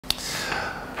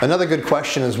Another good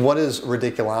question is, what is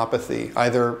radiculopathy?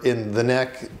 Either in the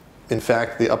neck, in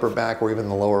fact, the upper back, or even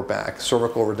the lower back.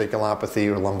 Cervical radiculopathy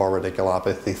or lumbar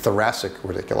radiculopathy, thoracic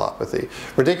radiculopathy.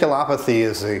 Radiculopathy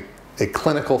is a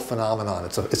clinical phenomenon.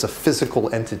 It's a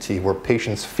physical entity where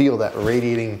patients feel that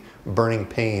radiating, burning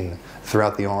pain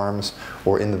throughout the arms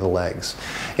or into the legs.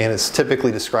 And it's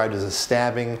typically described as a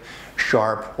stabbing,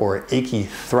 sharp, or achy,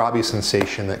 throbby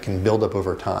sensation that can build up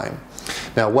over time.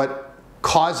 Now, what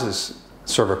causes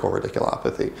cervical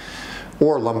radiculopathy,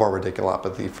 or lumbar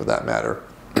radiculopathy for that matter?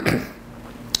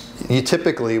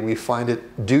 Typically, we find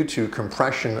it due to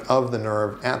compression of the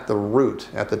nerve at the root,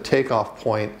 at the takeoff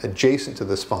point adjacent to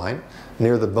the spine,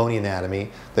 near the bony anatomy,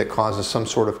 that causes some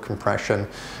sort of compression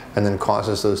and then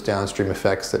causes those downstream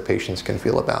effects that patients can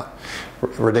feel about.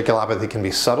 Radiculopathy can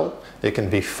be subtle, it can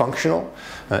be functional,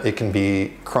 it can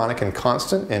be chronic and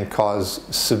constant and cause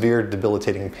severe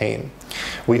debilitating pain.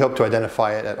 We hope to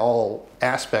identify it at all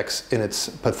aspects in its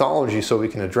pathology so we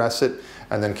can address it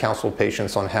and then counsel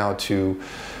patients on how to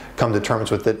come to terms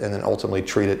with it and then ultimately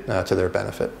treat it to their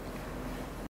benefit.